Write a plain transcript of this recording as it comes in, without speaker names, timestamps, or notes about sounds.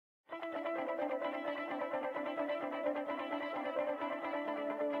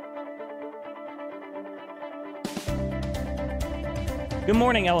Good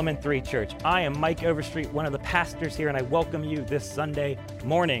morning, Element 3 Church. I am Mike Overstreet, one of the pastors here, and I welcome you this Sunday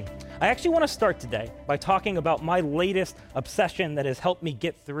morning. I actually want to start today by talking about my latest obsession that has helped me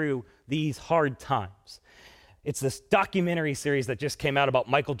get through these hard times. It's this documentary series that just came out about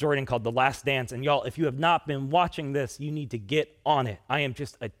Michael Jordan called The Last Dance, and y'all, if you have not been watching this, you need to get on it. I am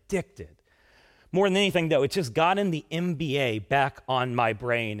just addicted. More than anything, though, it's just gotten the NBA back on my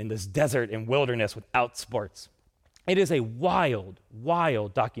brain in this desert and wilderness without sports. It is a wild,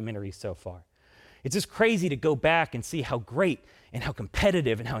 wild documentary so far. It's just crazy to go back and see how great and how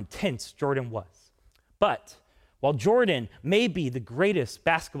competitive and how intense Jordan was. But while Jordan may be the greatest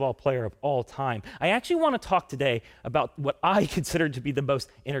basketball player of all time, I actually want to talk today about what I consider to be the most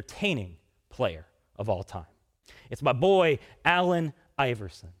entertaining player of all time. It's my boy, Allen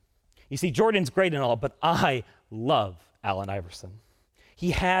Iverson. You see, Jordan's great and all, but I love Allen Iverson. He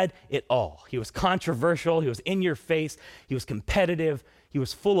had it all. He was controversial, he was in your face, he was competitive, he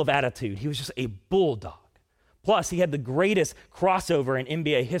was full of attitude, he was just a bulldog. Plus, he had the greatest crossover in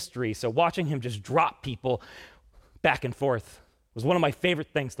NBA history, so watching him just drop people back and forth was one of my favorite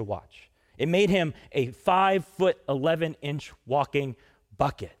things to watch. It made him a 5'11" walking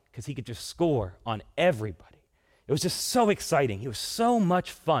bucket because he could just score on everybody. It was just so exciting. He was so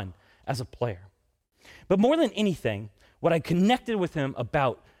much fun as a player. But more than anything, what I connected with him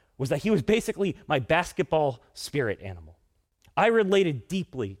about was that he was basically my basketball spirit animal. I related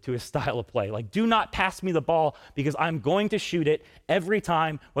deeply to his style of play. Like, do not pass me the ball because I'm going to shoot it every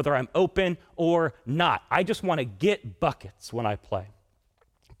time, whether I'm open or not. I just want to get buckets when I play.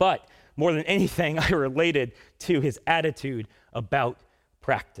 But more than anything, I related to his attitude about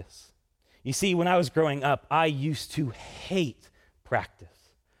practice. You see, when I was growing up, I used to hate practice.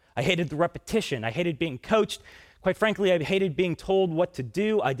 I hated the repetition. I hated being coached. Quite frankly, I hated being told what to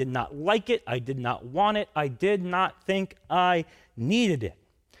do. I did not like it. I did not want it. I did not think I needed it.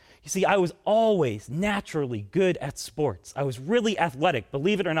 You see, I was always naturally good at sports. I was really athletic,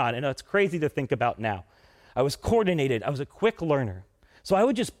 believe it or not. I know it's crazy to think about now. I was coordinated. I was a quick learner. So I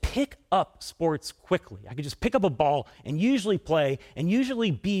would just pick up sports quickly. I could just pick up a ball and usually play and usually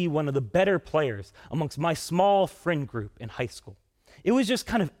be one of the better players amongst my small friend group in high school. It was just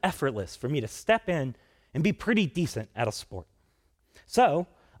kind of effortless for me to step in and be pretty decent at a sport. So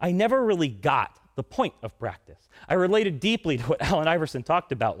I never really got the point of practice. I related deeply to what Allen Iverson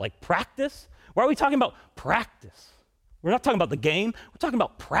talked about, like practice? Why are we talking about practice? We're not talking about the game, we're talking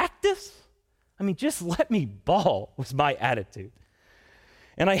about practice? I mean, just let me ball was my attitude.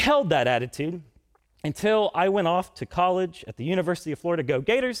 And I held that attitude until I went off to college at the University of Florida, Go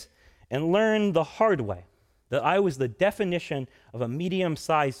Gators, and learned the hard way that I was the definition of a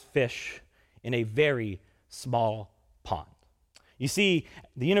medium-sized fish in a very small pond. You see,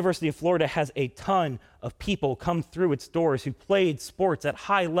 the University of Florida has a ton of people come through its doors who played sports at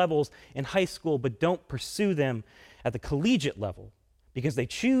high levels in high school but don't pursue them at the collegiate level because they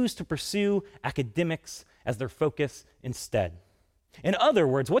choose to pursue academics as their focus instead. In other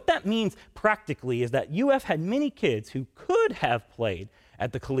words, what that means practically is that UF had many kids who could have played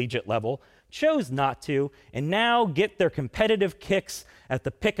at the collegiate level, chose not to, and now get their competitive kicks at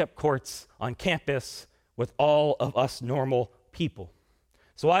the pickup courts on campus with all of us normal people.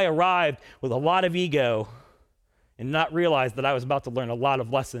 So I arrived with a lot of ego and not realized that I was about to learn a lot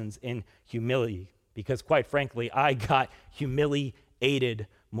of lessons in humility because, quite frankly, I got humiliated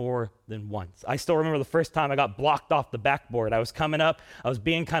more than once. I still remember the first time I got blocked off the backboard. I was coming up, I was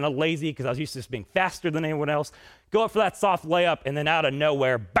being kind of lazy because I was used to just being faster than anyone else. Go up for that soft layup, and then out of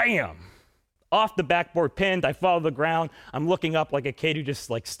nowhere, bam! Off the backboard, pinned, I fall to the ground. I'm looking up like a kid who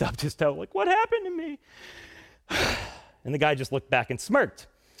just stubbed his toe, like, what happened to me? And the guy just looked back and smirked.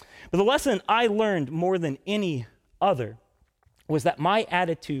 But the lesson I learned more than any other was that my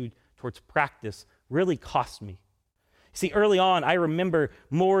attitude towards practice really cost me. See, early on, I remember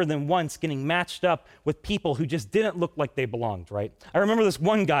more than once getting matched up with people who just didn't look like they belonged, right? I remember this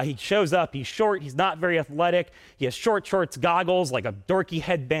one guy, he shows up, he's short, he's not very athletic, he has short shorts, goggles, like a dorky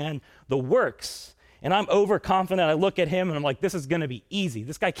headband, the works. And I'm overconfident, I look at him and I'm like, this is gonna be easy.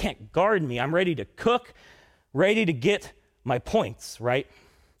 This guy can't guard me. I'm ready to cook, ready to get my points, right?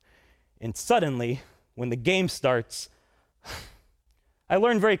 And suddenly, when the game starts, I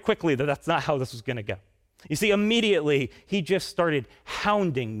learned very quickly that that's not how this was gonna go. You see, immediately, he just started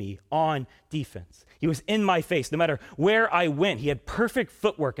hounding me on defense. He was in my face. No matter where I went, he had perfect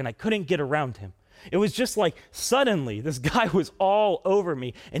footwork, and I couldn't get around him. It was just like suddenly, this guy was all over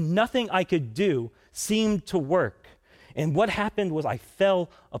me, and nothing I could do seemed to work. And what happened was I fell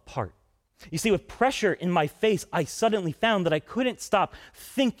apart. You see, with pressure in my face, I suddenly found that I couldn't stop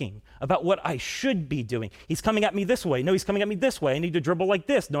thinking about what I should be doing. He's coming at me this way. No, he's coming at me this way. I need to dribble like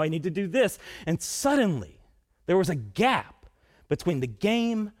this. No, I need to do this. And suddenly, there was a gap between the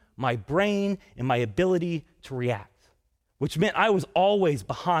game, my brain, and my ability to react, which meant I was always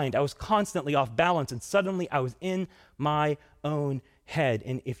behind. I was constantly off balance, and suddenly I was in my own head.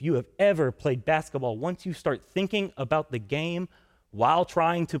 And if you have ever played basketball, once you start thinking about the game while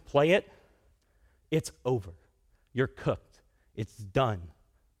trying to play it, it's over. You're cooked. It's done.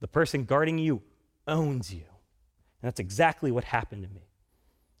 The person guarding you owns you. And that's exactly what happened to me.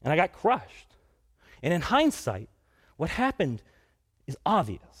 And I got crushed. And in hindsight, what happened is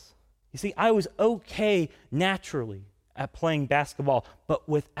obvious. You see, I was okay naturally at playing basketball, but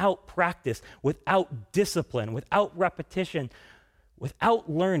without practice, without discipline, without repetition,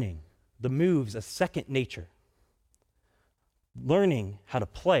 without learning the moves as second nature, learning how to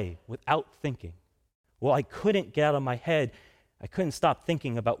play without thinking. Well, I couldn't get out of my head. I couldn't stop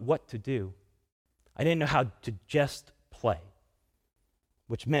thinking about what to do. I didn't know how to just play,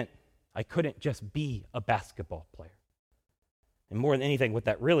 which meant I couldn't just be a basketball player. And more than anything, what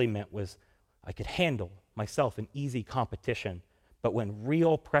that really meant was I could handle myself in easy competition, but when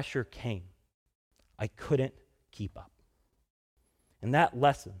real pressure came, I couldn't keep up. And that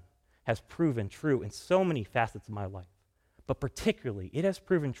lesson has proven true in so many facets of my life, but particularly it has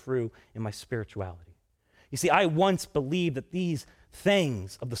proven true in my spirituality. You see, I once believed that these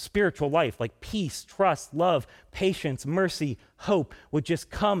things of the spiritual life, like peace, trust, love, patience, mercy, hope, would just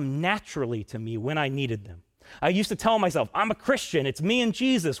come naturally to me when I needed them. I used to tell myself, I'm a Christian, it's me and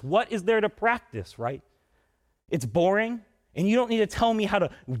Jesus. What is there to practice, right? It's boring, and you don't need to tell me how to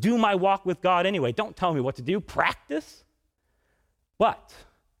do my walk with God anyway. Don't tell me what to do, practice. But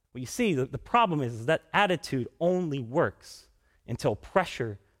what you see, the problem is that attitude only works until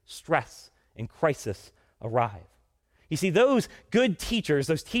pressure, stress, and crisis arrive. You see, those good teachers,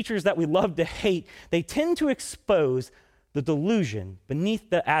 those teachers that we love to hate, they tend to expose the delusion beneath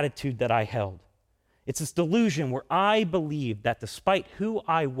the attitude that I held. It's this delusion where I believe that despite who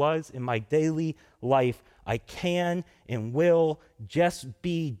I was in my daily life, I can and will just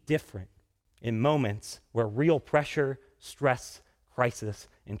be different in moments where real pressure, stress, crisis,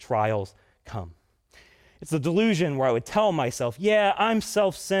 and trials come. It's the delusion where I would tell myself, yeah, I'm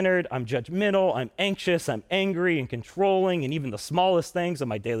self-centered, I'm judgmental, I'm anxious, I'm angry and controlling, and even the smallest things of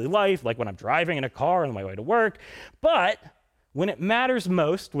my daily life, like when I'm driving in a car on my way to work. But when it matters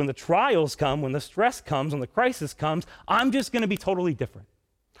most, when the trials come, when the stress comes, when the crisis comes, I'm just going to be totally different.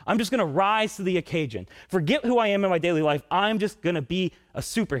 I'm just going to rise to the occasion. Forget who I am in my daily life. I'm just going to be a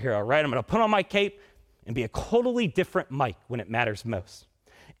superhero, right? I'm going to put on my cape and be a totally different Mike when it matters most.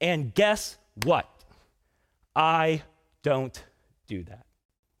 And guess what? I don't do that.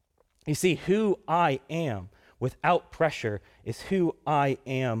 You see, who I am without pressure is who I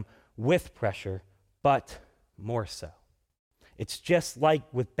am with pressure, but more so. It's just like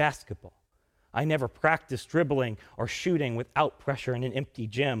with basketball. I never practiced dribbling or shooting without pressure in an empty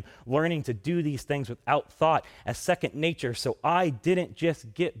gym, learning to do these things without thought as second nature, so I didn't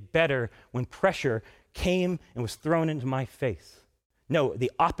just get better when pressure came and was thrown into my face. No,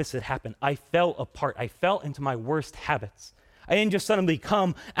 the opposite happened. I fell apart. I fell into my worst habits. I didn't just suddenly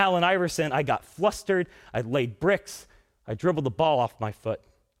become Allen Iverson. I got flustered. I laid bricks. I dribbled the ball off my foot.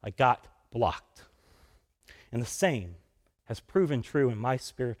 I got blocked. And the same has proven true in my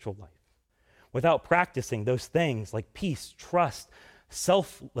spiritual life. Without practicing those things like peace, trust,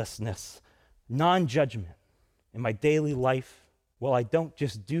 selflessness, non-judgment in my daily life, well, I don't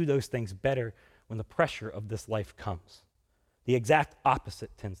just do those things better when the pressure of this life comes. The exact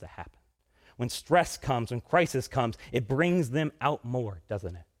opposite tends to happen. When stress comes, when crisis comes, it brings them out more,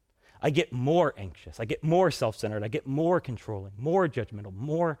 doesn't it? I get more anxious. I get more self-centered. I get more controlling, more judgmental,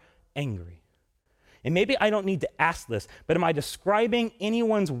 more angry. And maybe I don't need to ask this, but am I describing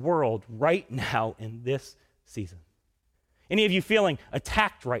anyone's world right now in this season? Any of you feeling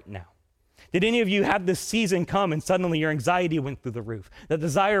attacked right now? Did any of you have this season come and suddenly your anxiety went through the roof? The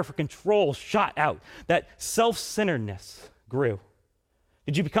desire for control shot out. That self-centeredness grew.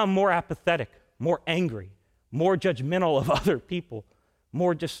 Did you become more apathetic, more angry, more judgmental of other people,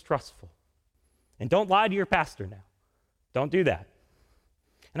 more distrustful? And don't lie to your pastor now. Don't do that.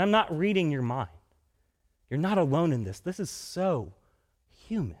 And I'm not reading your mind. You're not alone in this. This is so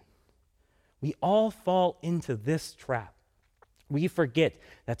human. We all fall into this trap. We forget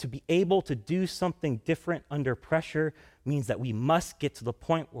that to be able to do something different under pressure means that we must get to the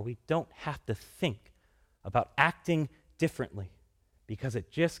point where we don't have to think about acting differently because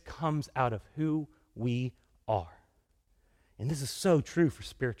it just comes out of who we are. And this is so true for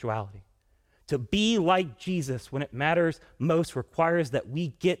spirituality. To be like Jesus when it matters most requires that we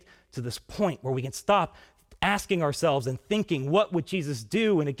get to this point where we can stop asking ourselves and thinking, what would Jesus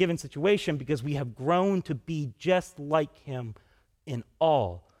do in a given situation? Because we have grown to be just like him in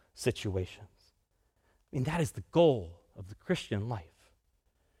all situations. I mean, that is the goal of the Christian life.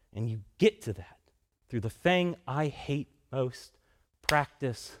 And you get to that through the thing I hate most: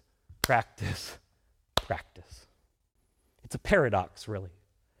 practice, practice, practice. It's a paradox, really.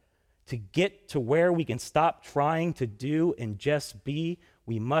 To get to where we can stop trying to do and just be,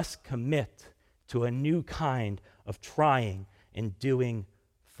 we must commit to a new kind of trying and doing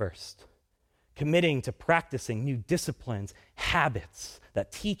first. Committing to practicing new disciplines, habits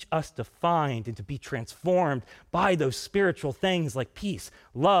that teach us to find and to be transformed by those spiritual things like peace,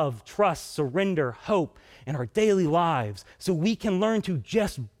 love, trust, surrender, hope in our daily lives, so we can learn to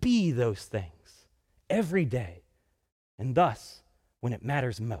just be those things every day, and thus when it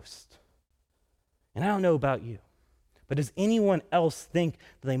matters most. And I don't know about you, but does anyone else think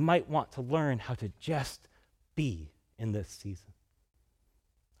that they might want to learn how to just be in this season?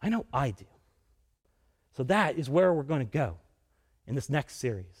 I know I do. So that is where we're going to go in this next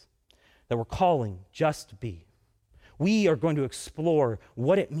series that we're calling Just Be. We are going to explore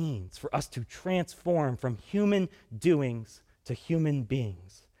what it means for us to transform from human doings to human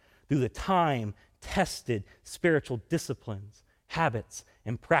beings through the time-tested spiritual disciplines, habits,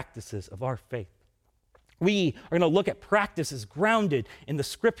 and practices of our faith. We are going to look at practices grounded in the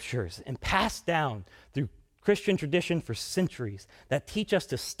scriptures and passed down through Christian tradition for centuries that teach us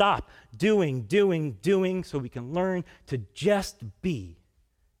to stop doing so we can learn to just be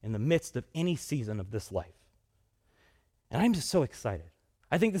in the midst of any season of this life. And I'm just so excited.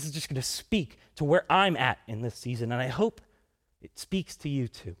 I think this is just going to speak to where I'm at in this season, and I hope it speaks to you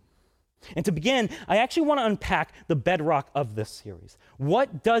too. And to begin, I actually want to unpack the bedrock of this series.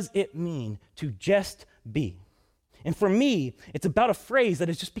 What does it mean to just be? And for me, it's about a phrase that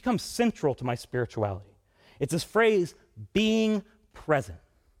has just become central to my spirituality. It's this phrase, being present.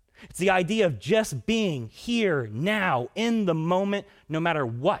 It's the idea of just being here, now, in the moment, no matter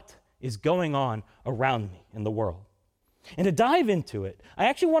what is going on around me in the world. And to dive into it, I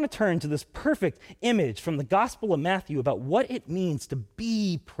actually want to turn to this perfect image from the Gospel of Matthew about what it means to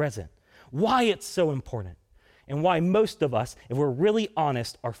be present, why it's so important, and why most of us, if we're really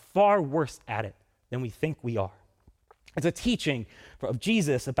honest, are far worse at it than we think we are. It's a teaching of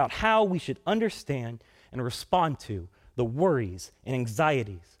Jesus about how we should understand and respond to the worries and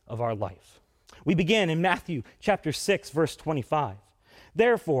anxieties of our life. We begin in Matthew chapter 6, verse 25.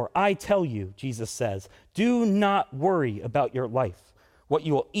 Therefore, I tell you, Jesus says, do not worry about your life, what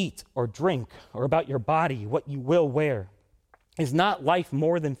you will eat or drink, or about your body, what you will wear. Is not life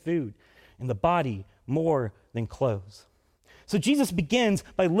more than food, and the body more than clothes? So Jesus begins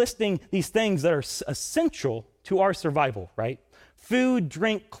by listing these things that are essential to our survival, right? Food,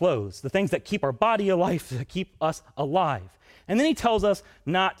 drink, clothes, the things that keep our body alive, that keep us alive. And then he tells us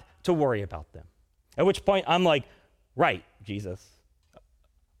not to worry about them. At which point I'm like, right, Jesus.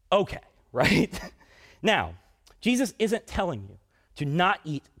 Okay, right? Now, Jesus isn't telling you to not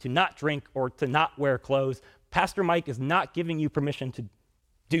eat, to not drink, or to not wear clothes. Pastor Mike is not giving you permission to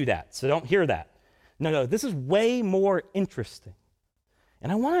do that, so don't hear that. No, this is way more interesting.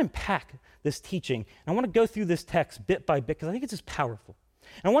 And I want to unpack this teaching, and I want to go through this text bit by bit because I think it's just powerful.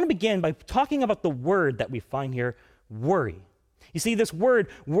 And I want to begin by talking about the word that we find here, worry. You see, this word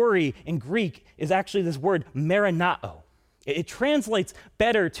worry in Greek is actually this word marinao. It translates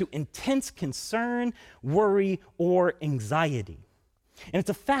better to intense concern, worry, or anxiety. And it's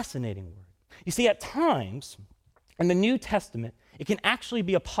a fascinating word. You see, at times in the New Testament, it can actually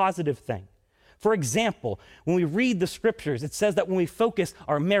be a positive thing. For example, when we read the scriptures, it says that when we focus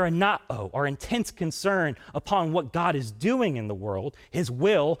our marinao, our intense concern upon what God is doing in the world, his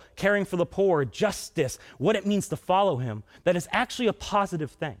will, caring for the poor, justice, what it means to follow him, that is actually a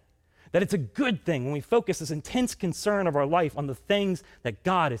positive thing. That it's a good thing when we focus this intense concern of our life on the things that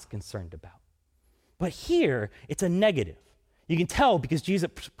God is concerned about. But here, it's a negative. You can tell because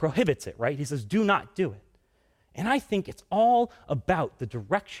Jesus prohibits it, right? He says, do not do it. And I think it's all about the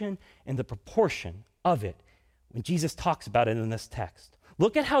direction and the proportion of it when Jesus talks about it in this text.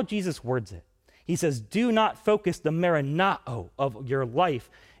 Look at how Jesus words it. He says, do not focus the marinao of your life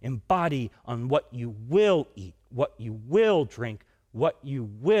and body on what you will eat, what you will drink, what you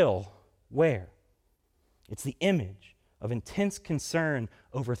will wear. It's the image of intense concern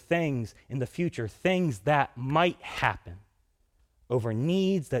over things in the future, things that might happen, over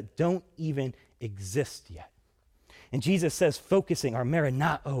needs that don't even exist yet. And Jesus says focusing our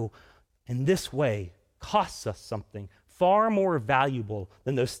marinao in this way costs us something far more valuable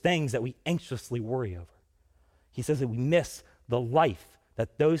than those things that we anxiously worry over. He says that we miss the life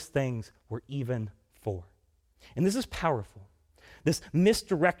that those things were even for. And this is powerful. This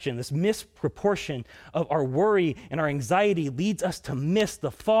misdirection, this misproportion of our worry and our anxiety leads us to miss the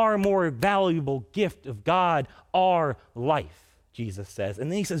far more valuable gift of God, our life, Jesus says.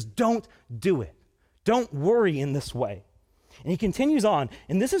 And then he says, don't do it. Don't worry in this way. And he continues on,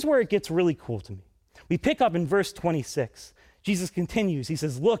 and this is where it gets really cool to me. We pick up in verse 26. Jesus continues. He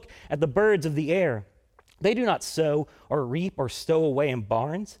says, look at the birds of the air. They do not sow or reap or stow away in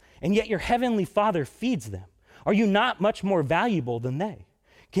barns, and yet your heavenly Father feeds them. Are you not much more valuable than they?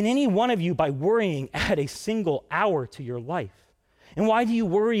 Can any one of you, by worrying, add a single hour to your life? And why do you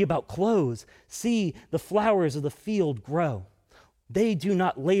worry about clothes? See, the flowers of the field grow. They do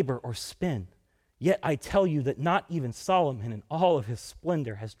not labor or spin. Yet I tell you that not even Solomon in all of his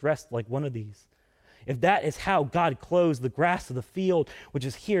splendor has dressed like one of these. If that is how God clothes the grass of the field, which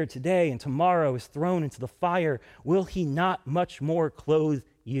is here today and tomorrow is thrown into the fire, will he not much more clothe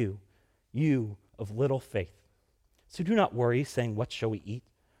you, you of little faith? So do not worry, saying, what shall we eat?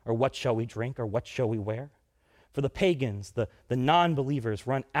 Or what shall we drink? Or what shall we wear? For the pagans, the non-believers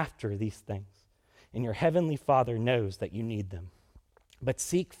run after these things, and your heavenly Father knows that you need them. But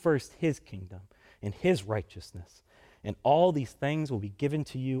seek first his kingdom and his righteousness, and all these things will be given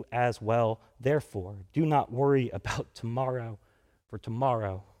to you as well. Therefore, do not worry about tomorrow, for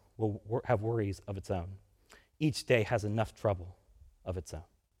tomorrow will have worries of its own. Each day has enough trouble of its own.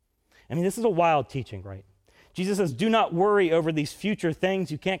 I mean, this is a wild teaching, right? Jesus says, do not worry over these future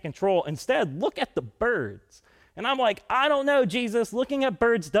things you can't control. Instead, look at the birds. And I'm like, I don't know, Jesus. Looking at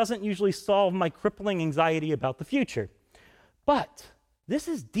birds doesn't usually solve my crippling anxiety about the future. But this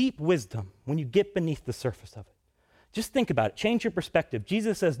is deep wisdom when you get beneath the surface of it. Just think about it. Change your perspective.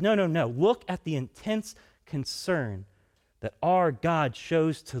 Jesus says, no. Look at the intense concern that our God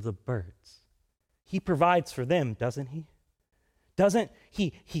shows to the birds. He provides for them, doesn't he? Doesn't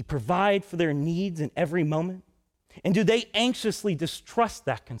he provide for their needs in every moment? And do they anxiously distrust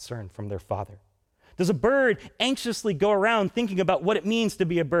that concern from their Father? Does a bird anxiously go around thinking about what it means to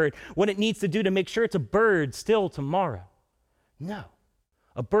be a bird, what it needs to do to make sure it's a bird still tomorrow? No.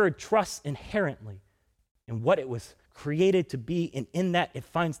 A bird trusts inherently in what it was created to be, and in that it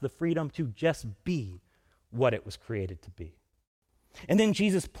finds the freedom to just be what it was created to be. And then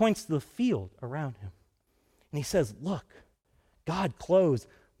Jesus points to the field around him, and he says, look, God clothes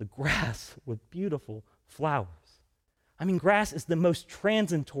the grass with beautiful flowers. I mean, grass is the most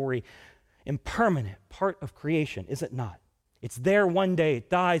transitory and permanent part of creation, is it not? It's there one day, it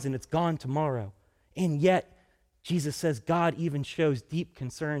dies, and it's gone tomorrow. And yet, Jesus says God even shows deep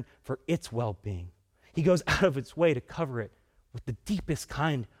concern for its well-being. He goes out of its way to cover it with the deepest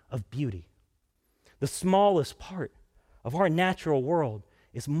kind of beauty. The smallest part of our natural world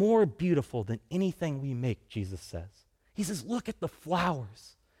is more beautiful than anything we make, Jesus says. He says, look at the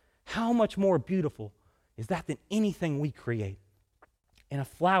flowers. How much more beautiful is that than anything we create? And a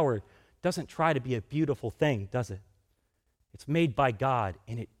flower doesn't try to be a beautiful thing, does it? It's made by God,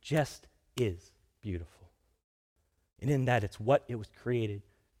 and it just is beautiful. And in that, it's what it was created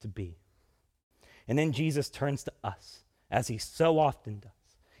to be. And then Jesus turns to us, as he so often does.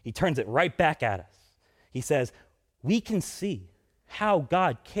 He turns it right back at us. He says, we can see how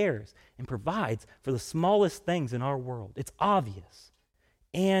God cares and provides for the smallest things in our world. It's obvious.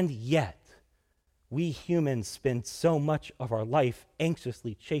 And yet, we humans spend so much of our life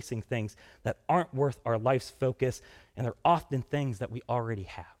anxiously chasing things that aren't worth our life's focus, and they're often things that we already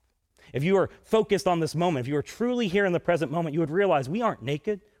have. If you are focused on this moment, if you are truly here in the present moment, you would realize we aren't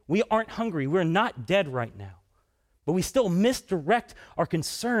naked, we aren't hungry, we're not dead right now. But we still misdirect our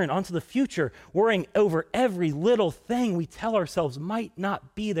concern onto the future, worrying over every little thing we tell ourselves might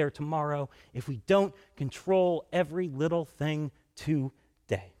not be there tomorrow if we don't control every little thing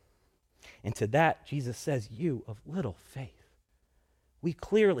today. And to that, Jesus says, you of little faith. We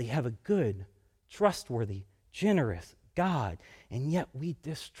clearly have a good, trustworthy, generous God, and yet we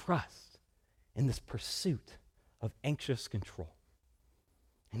distrust in this pursuit of anxious control.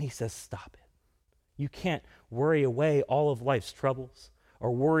 And he says, stop it. You can't worry away all of life's troubles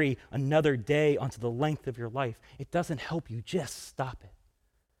or worry another day onto the length of your life. It doesn't help you. Just stop it.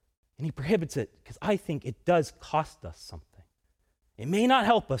 And he prohibits it because I think it does cost us something. It may not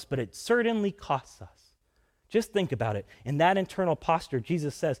help us, but it certainly costs us. Just think about it. In that internal posture,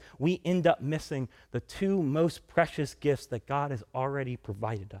 Jesus says we end up missing the two most precious gifts that God has already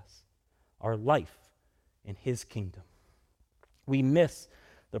provided us, our life and his kingdom. We miss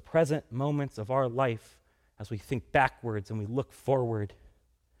the present moments of our life as we think backwards and we look forward.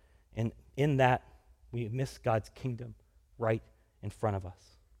 And in that, we miss God's kingdom right in front of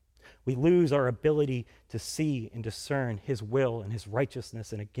us. We lose our ability to see and discern his will and his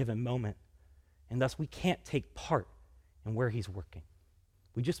righteousness in a given moment, and thus we can't take part in where he's working.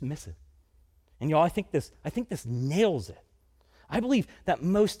 We just miss it. And y'all, I think this nails it. I believe that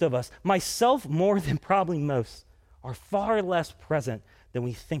most of us, myself more than probably most, are far less present than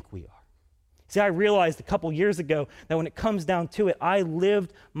we think we are. See, I realized a couple years ago that when it comes down to it, I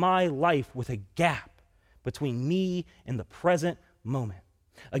lived my life with a gap between me and the present moment.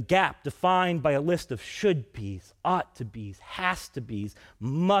 A gap defined by a list of should be's, ought to be's, has to be's,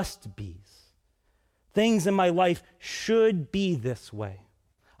 must be's. Things in my life should be this way.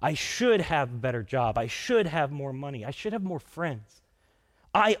 I should have a better job. I should have more money. I should have more friends.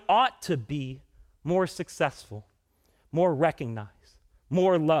 I ought to be more successful, more recognized,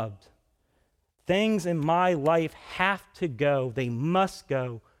 more loved. Things in my life have to go, they must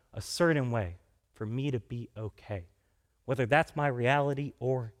go a certain way for me to be okay, whether that's my reality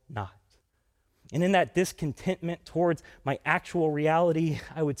or not. And in that discontentment towards my actual reality,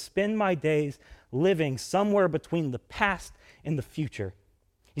 I would spend my days living somewhere between the past and the future.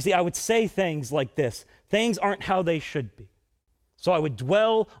 You see, I would say things like this: things aren't how they should be. So I would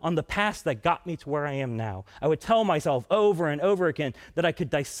dwell on the past that got me to where I am now. I would tell myself over and over again that I could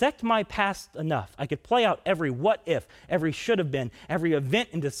dissect my past enough. I could play out every what if, every should have been, every event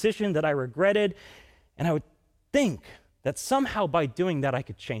and decision that I regretted, and I would think that somehow by doing that I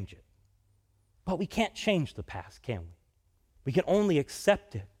could change it. But we can't change the past, can we? We can only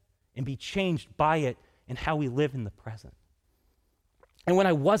accept it and be changed by it in how we live in the present. And when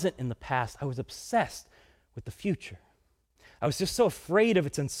I wasn't in the past, I was obsessed with the future. I was just so afraid of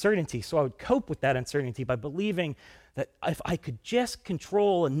its uncertainty, so I would cope with that uncertainty by believing that if I could just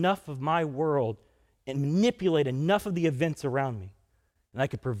control enough of my world and manipulate enough of the events around me, then I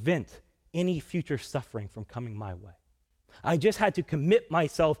could prevent any future suffering from coming my way. I just had to commit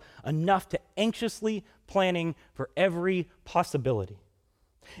myself enough to anxiously planning for every possibility.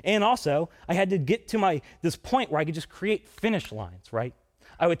 And also, I had to get to this point where I could just create finish lines, right?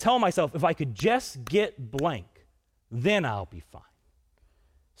 I would tell myself, if I could just get blank, then I'll be fine.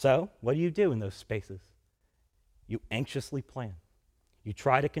 So, what do you do in those spaces? You anxiously plan. You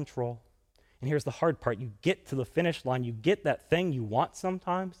try to control. And here's the hard part. You get to the finish line, you get that thing you want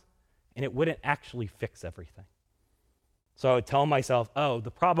sometimes, and it wouldn't actually fix everything. So I would tell myself, oh,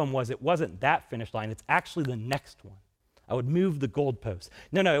 the problem was it wasn't that finish line, it's actually the next one. I would move the goalpost.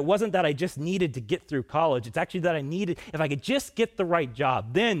 No, it wasn't that I just needed to get through college. It's actually that I needed, if I could just get the right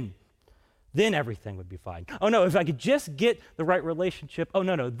job, then everything would be fine. Oh no, if I could just get the right relationship, oh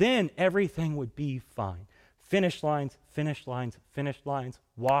no, then everything would be fine. Finish lines, finish lines, finish lines,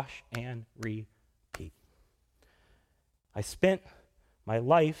 wash and repeat. I spent my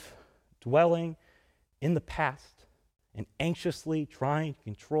life dwelling in the past and anxiously trying to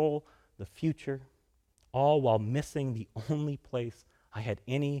control the future, all while missing the only place I had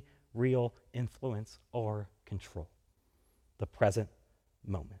any real influence or control: the present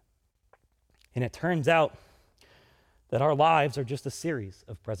moment. And it turns out that our lives are just a series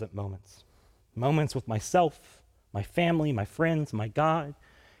of present moments. Moments with myself, my family, my friends, my God.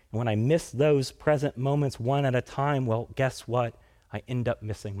 And when I miss those present moments one at a time, well, guess what? I end up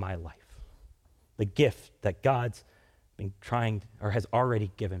missing my life. The gift that God's been trying or has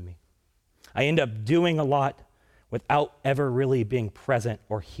already given me. I end up doing a lot without ever really being present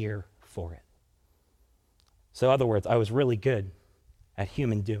or here for it. So in other words, I was really good at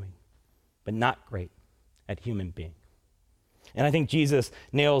human doing, but not great at human being. And I think Jesus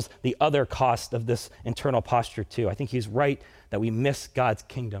nails the other cost of this internal posture too. I think he's right that we miss God's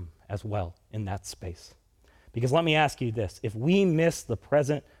kingdom as well in that space. Because let me ask you this: if we miss the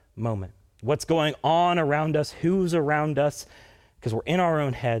present moment, what's going on around us, who's around us, because we're in our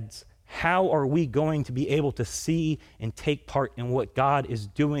own heads, how are we going to be able to see and take part in what God is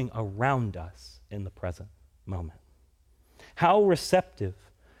doing around us in the present moment? How receptive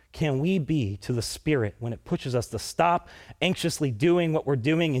can we be to the Spirit when it pushes us to stop anxiously doing what we're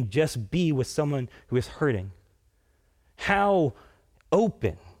doing and just be with someone who is hurting? How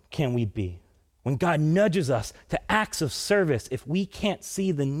open can we be when God nudges us to acts of service if we can't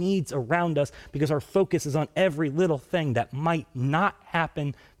see the needs around us because our focus is on every little thing that might not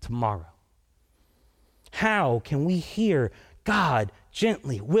happen tomorrow? How can we hear God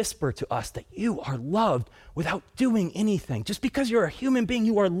gently whisper to us that you are loved without doing anything? Just because you're a human being,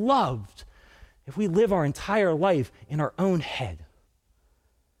 you are loved. If we live our entire life in our own head,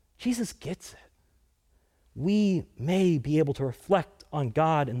 Jesus gets it. We may be able to reflect on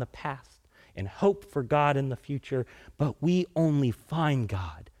God in the past and hope for God in the future, but we only find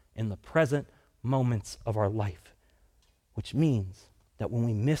God in the present moments of our life. which means that when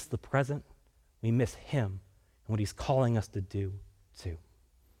we miss the present, we miss him and what he's calling us to do too.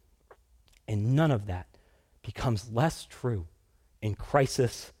 And none of that becomes less true in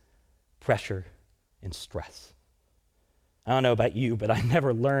crisis, pressure, and stress. I don't know about you, but I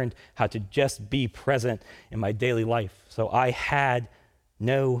never learned how to just be present in my daily life. So I had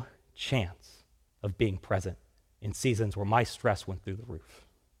no chance of being present in seasons where my stress went through the roof.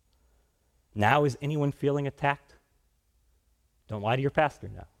 Now, is anyone feeling attacked? Don't lie to your pastor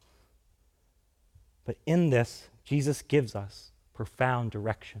now. But in this, Jesus gives us profound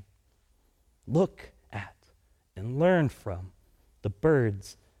direction. Look at and learn from the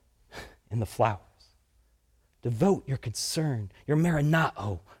birds and the flowers. Devote your concern, your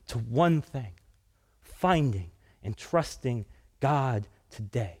marinao, to one thing, finding and trusting God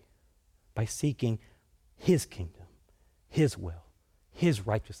today by seeking his kingdom, his will, his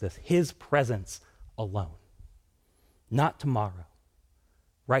righteousness, his presence alone. Not tomorrow,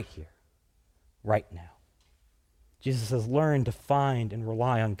 right here, right now. Jesus says, learn to find and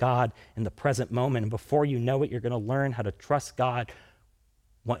rely on God in the present moment. And before you know it, you're going to learn how to trust God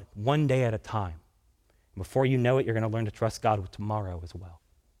one day at a time. And before you know it, you're going to learn to trust God with tomorrow as well.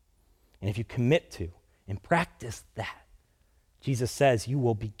 And if you commit to and practice that, Jesus says you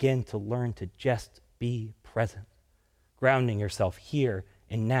will begin to learn to just be present, grounding yourself here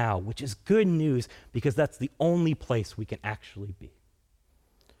and now, which is good news because that's the only place we can actually be.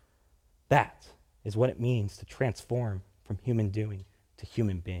 That is what it means to transform from human doing to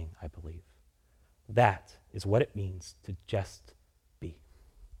human being, I believe. That is what it means to just be.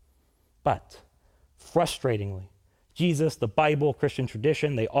 But frustratingly, Jesus, the Bible, Christian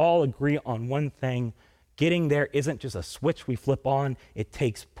tradition, they all agree on one thing. Getting there isn't just a switch we flip on. It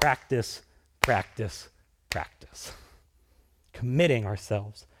takes practice, practice, practice. Committing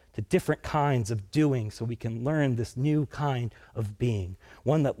ourselves to different kinds of doing so we can learn this new kind of being,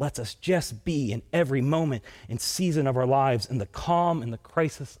 one that lets us just be in every moment and season of our lives, in the calm and the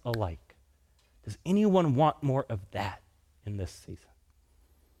crisis alike. Does anyone want more of that in this season?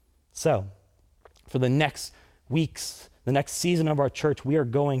 So, for the next weeks, the next season of our church, we are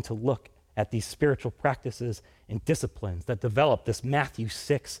going to look at these spiritual practices and disciplines that develop this Matthew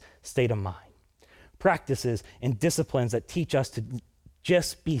 6 state of mind. Practices and disciplines that teach us to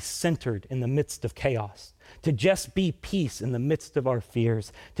just be centered in the midst of chaos, to just be peace in the midst of our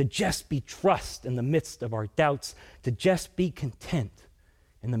fears, to just be trust in the midst of our doubts, to just be content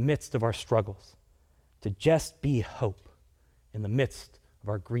in the midst of our struggles, to just be hope in the midst of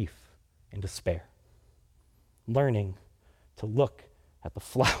our grief and despair. Learning to look at the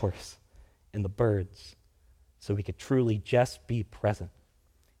flowers and the birds so we could truly just be present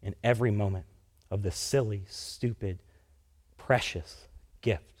in every moment of this silly, stupid, precious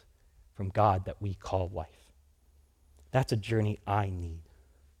gift from God that we call life. That's a journey I need,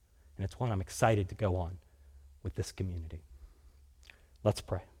 and it's one I'm excited to go on with this community. Let's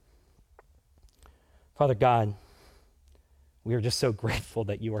pray. Father God, we are just so grateful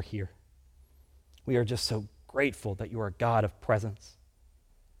that you are here. We are just so grateful that you are a God of presence.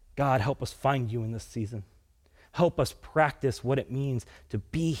 God, help us find you in this season. Help us practice what it means to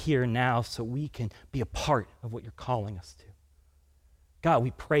be here now so we can be a part of what you're calling us to. God,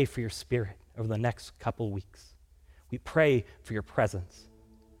 we pray for your Spirit over the next couple of weeks. We pray for your presence.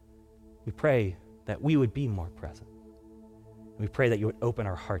 We pray that we would be more present. We pray that you would open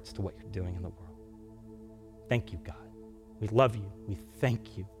our hearts to what you're doing in the world. Thank you, God. We love you. We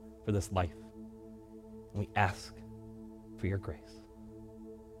thank you for this life. And we ask for your grace.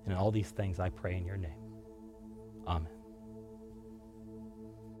 And in all these things I pray in your name. Amen.